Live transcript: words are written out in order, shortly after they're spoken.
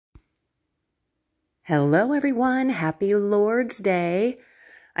Hello, everyone. Happy Lord's Day.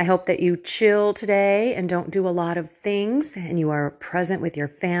 I hope that you chill today and don't do a lot of things and you are present with your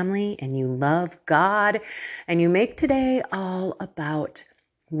family and you love God and you make today all about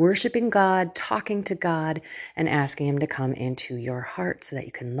worshiping God, talking to God, and asking Him to come into your heart so that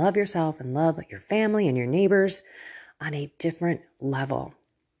you can love yourself and love your family and your neighbors on a different level.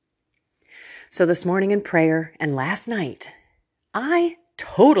 So this morning in prayer and last night, I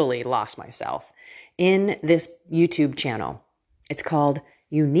totally lost myself in this YouTube channel. It's called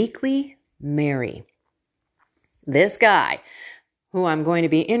Uniquely Mary. This guy, who I'm going to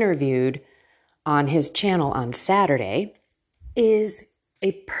be interviewed on his channel on Saturday, is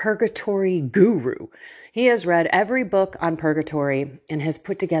a purgatory guru. He has read every book on purgatory and has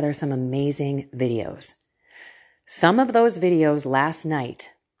put together some amazing videos. Some of those videos last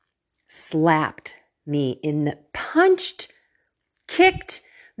night slapped me in the kicked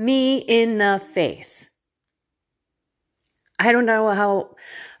me in the face. I don't know how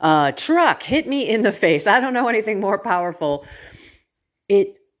a truck hit me in the face. I don't know anything more powerful.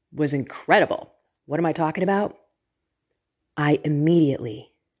 It was incredible. What am I talking about? I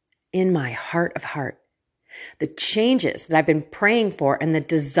immediately, in my heart of heart, the changes that I've been praying for and the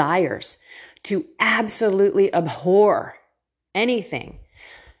desires to absolutely abhor anything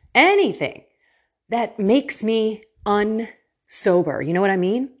that makes me unsober. You know what I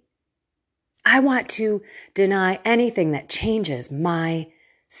mean? I want to deny anything that changes my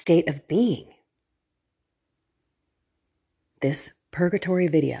state of being. This purgatory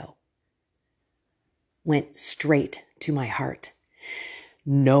video went straight to my heart.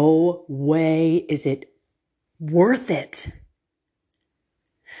 No way is it worth it.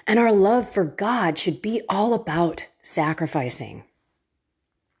 And our love for God should be all about sacrificing.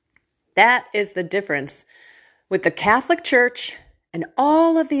 That is the difference with the Catholic Church and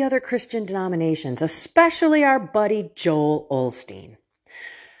all of the other Christian denominations, especially our buddy Joel Osteen.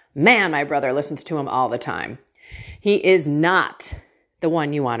 Man, my brother listens to him all the time. He is not the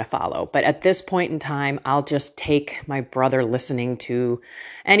one you want to follow, but at this point in time, I'll just take my brother listening to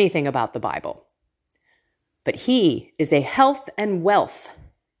anything about the Bible. But he is a health and wealth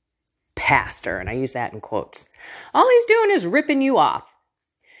pastor, and I use that in quotes. All he's doing is ripping you off.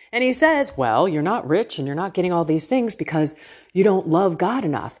 And he says, well, you're not rich and you're not getting all these things because you don't love God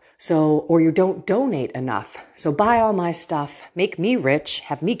enough. Or you don't donate enough. So buy all my stuff, make me rich,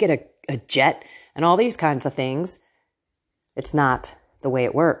 have me get a jet and all these kinds of things. It's not the way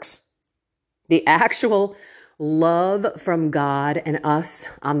it works. The actual love from God and us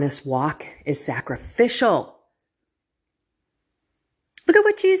on this walk is sacrificial. Look at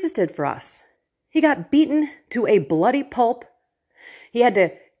what Jesus did for us. He got beaten to a bloody pulp. He had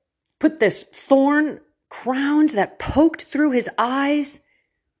to put this thorn crowns that poked through his eyes.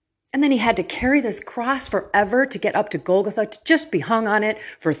 And then he had to carry this cross forever to get up to Golgotha, to just be hung on it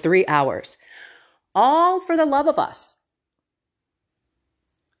for 3 hours. All for the love of us.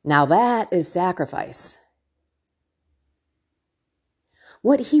 Now that is sacrifice.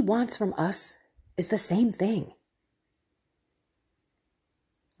 What he wants from us is the same thing.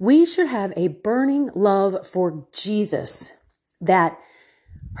 We should have a burning love for Jesus that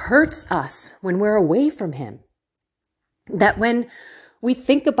hurts us when we're away from him. That when we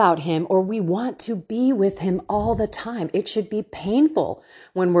think about him or we want to be with him all the time, it should be painful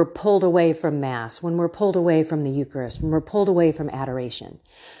when we're pulled away from Mass, when we're pulled away from the Eucharist, when we're pulled away from adoration,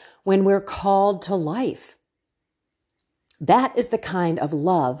 when we're called to life. That is the kind of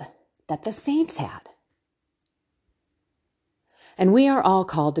love that the saints had. And we are all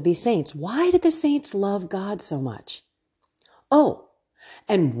called to be saints. Why did the saints love God so much? Oh,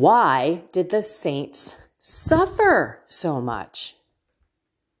 and why did the saints suffer so much?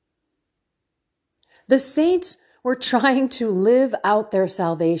 The saints were trying to live out their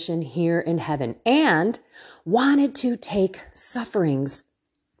salvation here in heaven and wanted to take sufferings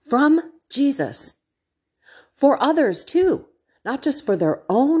from Jesus for others too, not just for their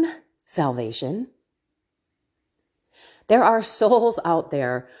own salvation. There are souls out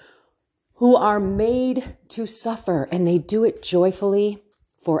there who are made to suffer, and they do it joyfully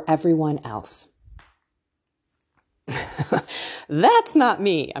for everyone else. That's not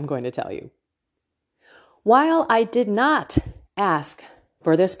me, I'm going to tell you. While I did not ask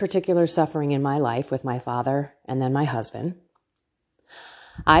for this particular suffering in my life with my father and then my husband,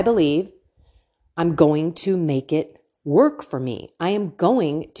 I believe I'm going to make it work for me. I am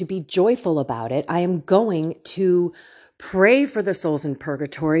going to be joyful about it. I am going to pray for the souls in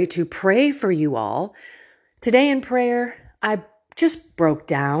purgatory, to pray for you all. Today in prayer, I just broke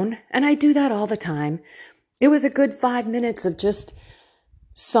down, and I do that all the time. It was a good 5 minutes of just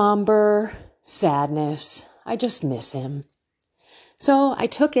somber, sadness. I just miss him. So I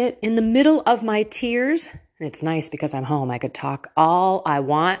took it in the middle of my tears. And it's nice because I'm home. I could talk all I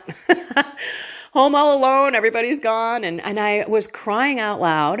want. Home all alone. Everybody's gone. And I was crying out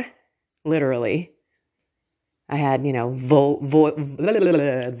loud, literally. I had, vocal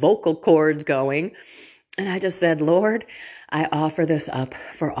cords going. And I just said, Lord, I offer this up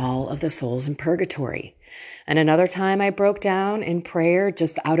for all of the souls in purgatory. And another time I broke down in prayer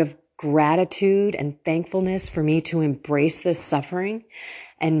just out of gratitude and thankfulness for me to embrace this suffering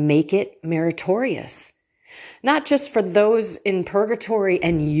and make it meritorious. Not just for those in purgatory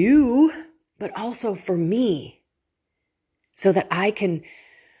and you, but also for me, so that I can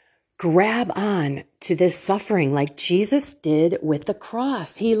grab on to this suffering like Jesus did with the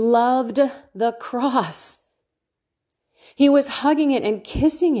cross. He loved the cross. He was hugging it and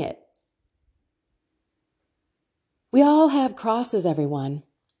kissing it. We all have crosses, everyone.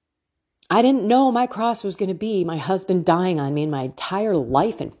 I didn't know my cross was going to be my husband dying on me and my entire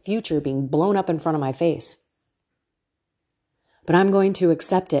life and future being blown up in front of my face. But I'm going to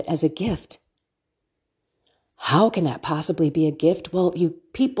accept it as a gift. How can that possibly be a gift? Well, you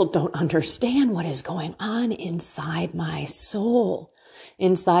people don't understand what is going on inside my soul,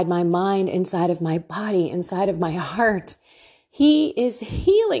 inside my mind, inside of my body, inside of my heart. He is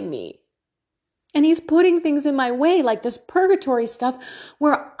healing me. And he's putting things in my way, like this purgatory stuff,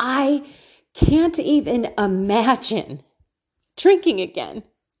 where I can't even imagine drinking again.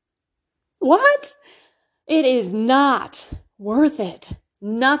 What? It is not worth it.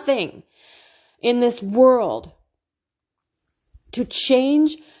 Nothing in this world to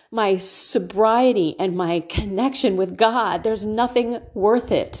change my sobriety and my connection with God. There's nothing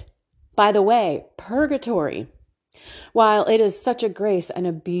worth it. By the way, purgatory, while it is such a grace and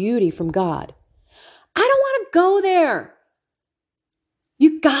a beauty from God, I don't want to go there.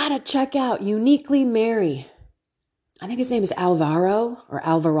 You gotta check out Uniquely Mary. I think his name is Alvaro or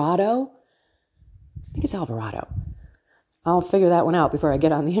Alvarado. I think it's Alvarado. I'll figure that one out before I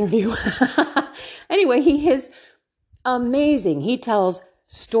get on the interview. Anyway, he is amazing. He tells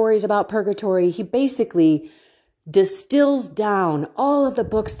stories about purgatory. He basically distills down all of the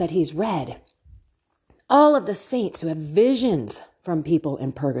books that he's read, all of the saints who have visions from people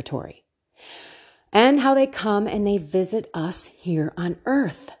in purgatory, and how they come and they visit us here on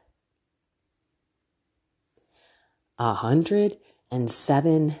earth.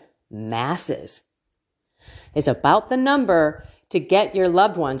 107 masses is about the number to get your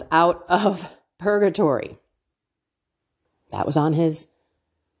loved ones out of purgatory. That was on his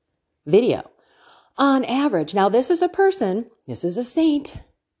video. On average, now this is a saint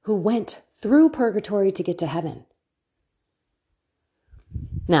who went through purgatory to get to heaven.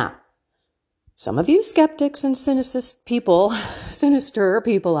 Now, some of you skeptics and sinister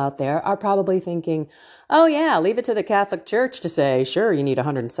people out there are probably thinking, oh yeah, leave it to the Catholic Church to say, sure, you need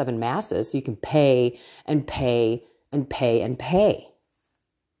 107 masses. You can pay and pay and pay and pay.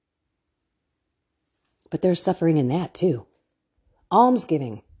 But there's suffering in that too.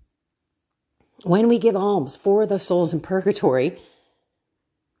 Almsgiving. When we give alms for the souls in purgatory,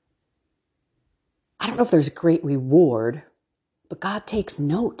 I don't know if there's a great reward, but God takes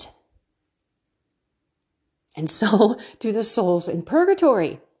note. And so do the souls in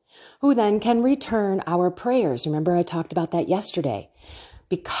purgatory, who then can return our prayers. Remember, I talked about that yesterday.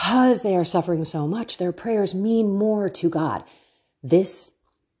 Because they are suffering so much, their prayers mean more to God. This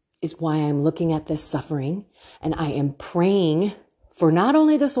is why I'm looking at this suffering, and I am praying for not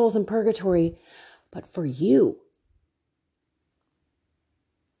only the souls in purgatory, but for you.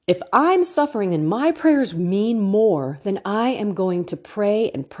 If I'm suffering, then my prayers mean more, then I am going to pray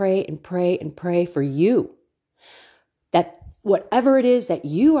and pray and pray and pray for you. That whatever it is that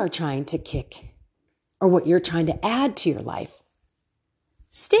you are trying to kick or what you're trying to add to your life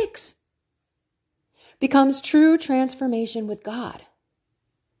sticks, becomes true transformation with God.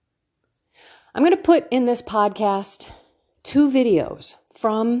 I'm going to put in this podcast 2 videos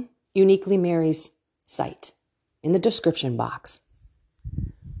from Uniquely Mary's site in the description box.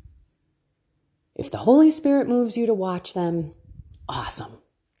 If the Holy Spirit moves you to watch them, awesome.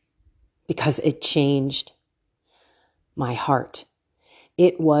 Because it changed my heart.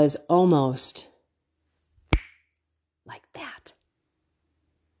 It was almost like that.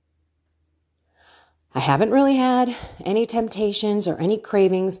 I haven't really had any temptations or any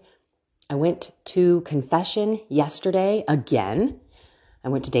cravings. I went to confession yesterday again. I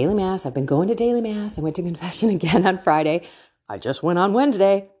went to daily mass. I've been going to daily mass. I went to confession again on Friday. I just went on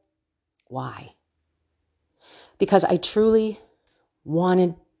Wednesday. Why? Because I truly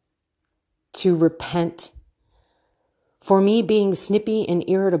wanted to repent for me being snippy and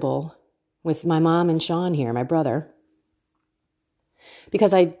irritable with my mom and Sean here, my brother,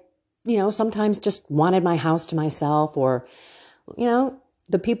 because I, sometimes just wanted my house to myself, or,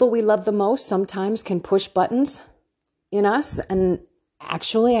 the people we love the most sometimes can push buttons in us. And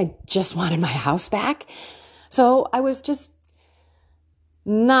actually, I just wanted my house back. So I was just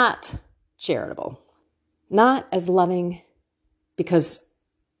not charitable, not as loving, because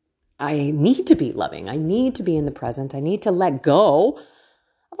I need to be loving. I need to be in the present. I need to let go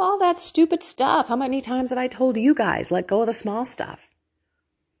of all that stupid stuff. How many times have I told you guys, let go of the small stuff?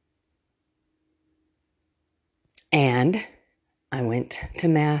 And I went to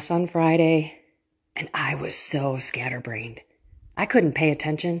Mass on Friday, and I was so scatterbrained. I couldn't pay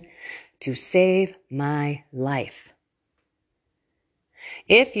attention to save my life.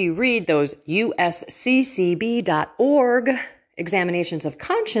 If you read those usccb.org examinations of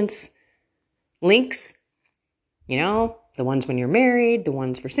conscience links, the ones when you're married, the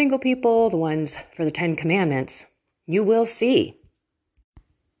ones for single people, the ones for the 10 commandments, you will see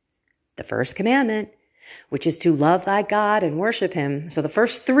the first commandment, which is to love thy God and worship him. So the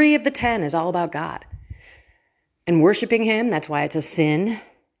first 3 of the 10 is all about God. And worshiping him, that's why it's a sin,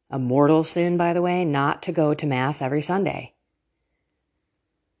 a mortal sin, by the way, not to go to Mass every Sunday.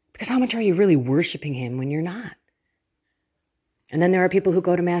 Because how much are you really worshiping him when you're not? And then there are people who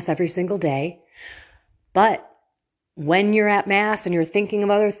go to Mass every single day. But when you're at Mass and you're thinking of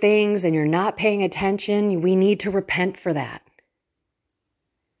other things and you're not paying attention, we need to repent for that.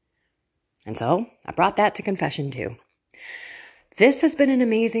 And so I brought that to confession too. This has been an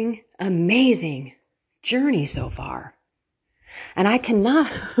amazing, amazing journey so far. And I cannot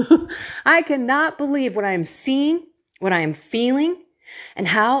believe what I am seeing, what I am feeling, and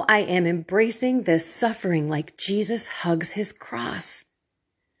how I am embracing this suffering like Jesus hugs his cross.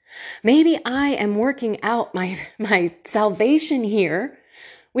 Maybe I am working out my salvation here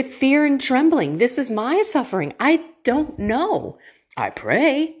with fear and trembling. This is my suffering. I don't know. I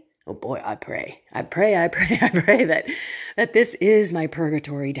pray. Oh boy, I pray. I pray that this is my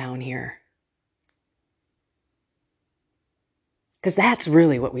purgatory down here. Because that's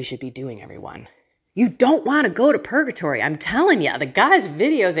really what we should be doing, everyone. You don't want to go to purgatory. I'm telling you, the guy's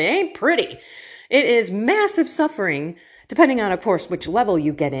videos, it ain't pretty. It is massive suffering, depending on, of course, which level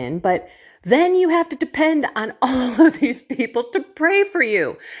you get in. But then you have to depend on all of these people to pray for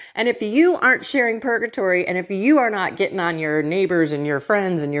you. And if you aren't sharing purgatory, and if you are not getting on your neighbors and your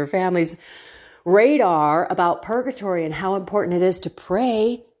friends and your family's radar about purgatory and how important it is to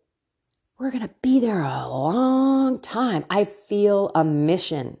pray, we're going to be there a long time. I feel a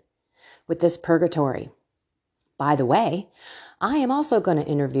mission with this purgatory. By the way, I am also going to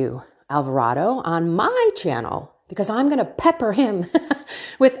interview Alvarado on my channel because I'm going to pepper him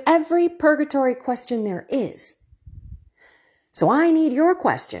with every purgatory question there is. So I need your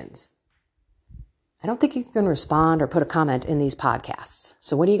questions. I don't think you can respond or put a comment in these podcasts.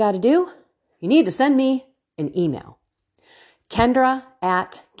 So what do you got to do? You need to send me an email.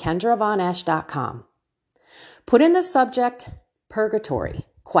 Kendra@KendraVonEsch.com. Put in the subject, purgatory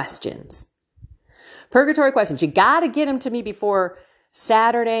questions. Purgatory questions. You got to get them to me before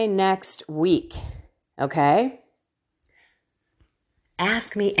Saturday next week. Okay?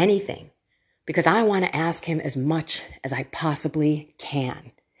 Ask me anything because I want to ask him as much as I possibly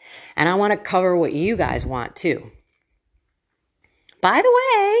can. And I want to cover what you guys want too. By the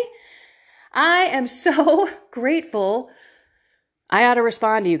way, I am so grateful. I ought to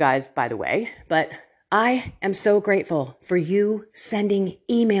respond to you guys, by the way, but I am so grateful for you sending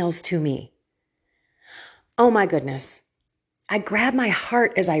emails to me. Oh my goodness. I grab my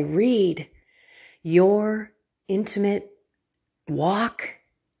heart as I read your intimate walk,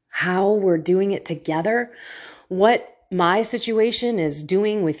 how we're doing it together, what my situation is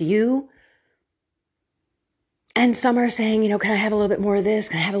doing with you. And some are saying, can I have a little bit more of this?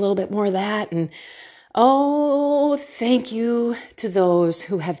 Can I have a little bit more of that? And oh, thank you to those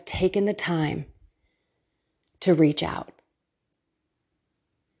who have taken the time to reach out.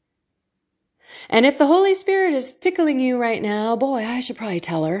 And if the Holy Spirit is tickling you right now, boy, I should probably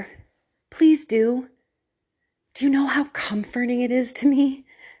tell her. Please do. Do you know how comforting it is to me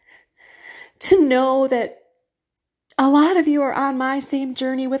to know that a lot of you are on my same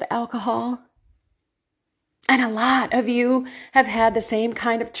journey with alcohol? And a lot of you have had the same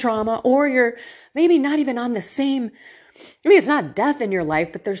kind of trauma, or you're maybe not even on the same, it's not death in your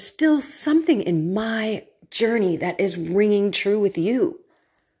life, but there's still something in my journey that is ringing true with you.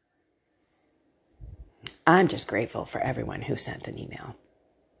 I'm just grateful for everyone who sent an email.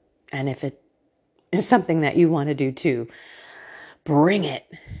 And if it is something that you want to do too, bring it.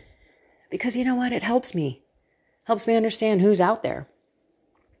 Because you know what? It helps me. Helps me understand who's out there.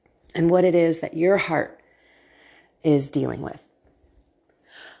 and what it is that your heart is dealing with.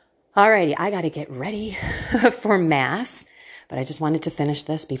 Alrighty, I got to get ready for Mass, but I just wanted to finish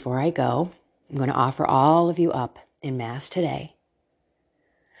this before I go. I'm going to offer all of you up in Mass today.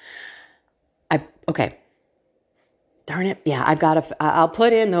 Okay. Darn it. Yeah, I'll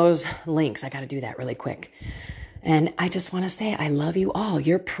put in those links. I got to do that really quick. And I just want to say, I love you all.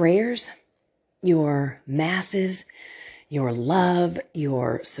 Your prayers, your masses, your love,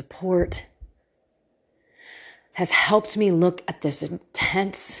 your support has helped me look at this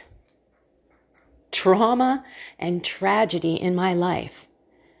intense trauma and tragedy in my life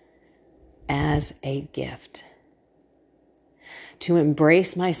as a gift. To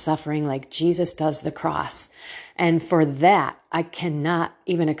embrace my suffering like Jesus does the cross. And for that, I cannot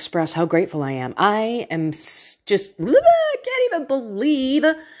even express how grateful I am. I am just, I can't even believe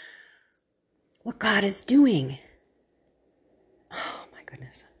what God is doing. Oh my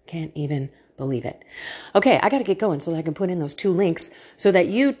goodness. Can't even believe it. Okay, I got to get going so that I can put in those 2 links so that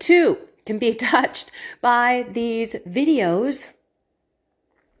you too can be touched by these videos.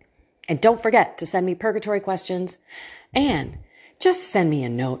 And don't forget to send me purgatory questions and just send me a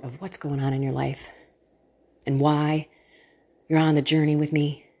note of what's going on in your life and why you're on the journey with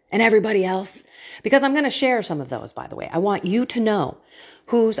me and everybody else, because I'm going to share some of those, by the way. I want you to know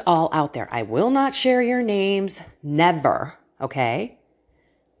who's all out there. I will not share your names, never, okay?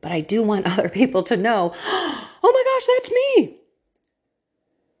 But I do want other people to know, oh my gosh, that's me.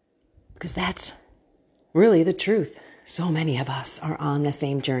 Because that's really the truth. So many of us are on the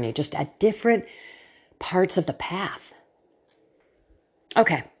same journey, just at different parts of the path.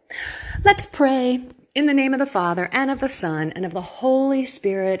 Okay, let's pray in the name of the Father and of the Son and of the Holy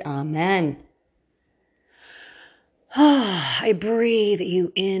Spirit. Amen. I breathe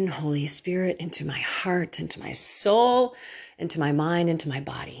you in, Holy Spirit, into my heart, into my soul, into my mind, into my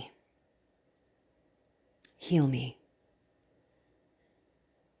body. Heal me.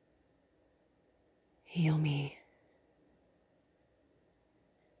 Heal me.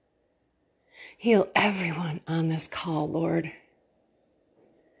 Heal everyone on this call, Lord.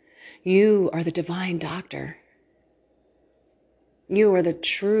 You are the divine doctor. You are the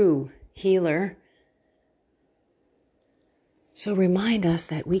true healer. So remind us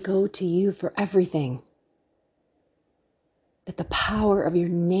that we go to you for everything. That the power of your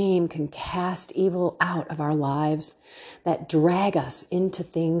name can cast evil out of our lives, that drag us into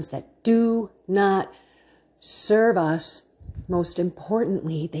things that do not serve us. Most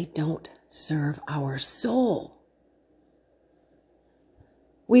importantly, they don't serve our soul.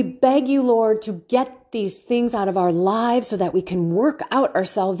 We beg you, Lord, to get these things out of our lives so that we can work out our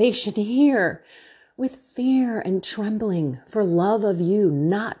salvation here with fear and trembling for love of you,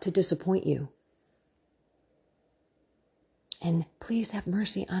 not to disappoint you. And please have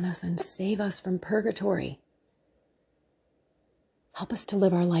mercy on us and save us from purgatory. Help us to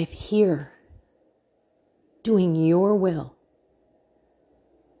live our life here, doing your will,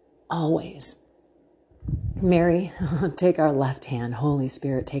 always. Mary, take our left hand. Holy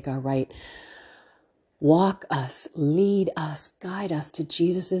Spirit, take our right. Walk us, lead us, guide us to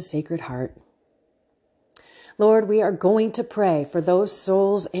Jesus' sacred heart. Lord, we are going to pray for those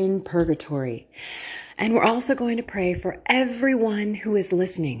souls in purgatory. And we're also going to pray for everyone who is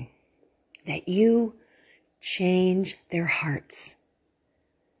listening, that you change their hearts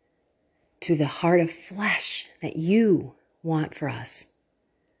to the heart of flesh that you want for us.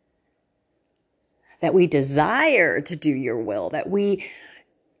 That we desire to do your will, that we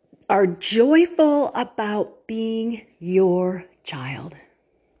are joyful about being your child.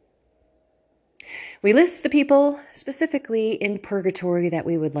 We list the people specifically in purgatory that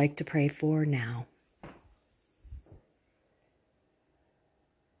we would like to pray for now.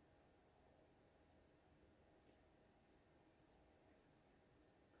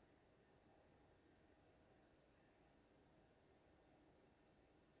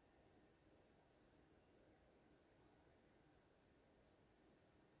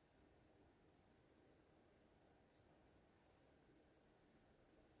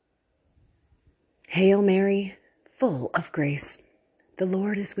 Hail Mary, full of grace, the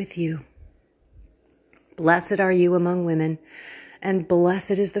Lord is with you. Blessed are you among women, and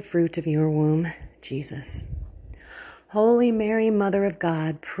blessed is the fruit of your womb, Jesus. Holy Mary, Mother of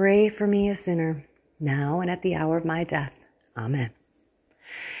God, pray for me, a sinner, now and at the hour of my death. Amen.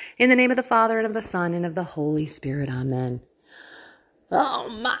 In the name of the Father, and of the Son, and of the Holy Spirit. Amen. Oh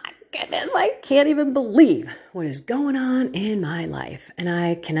my goodness, I can't even believe what is going on in my life. And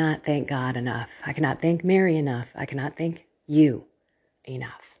I cannot thank God enough. I cannot thank Mary enough. I cannot thank you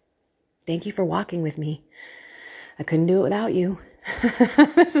enough. Thank you for walking with me. I couldn't do it without you.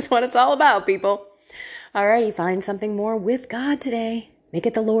 This is what it's all about, people. Alrighty, find something more with God today. Make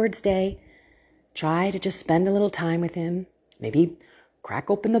it the Lord's Day. Try to just spend a little time with Him. Maybe crack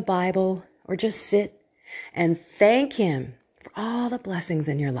open the Bible or just sit and thank Him for all the blessings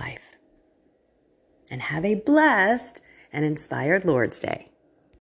in your life. And have a blessed and inspired Lord's Day.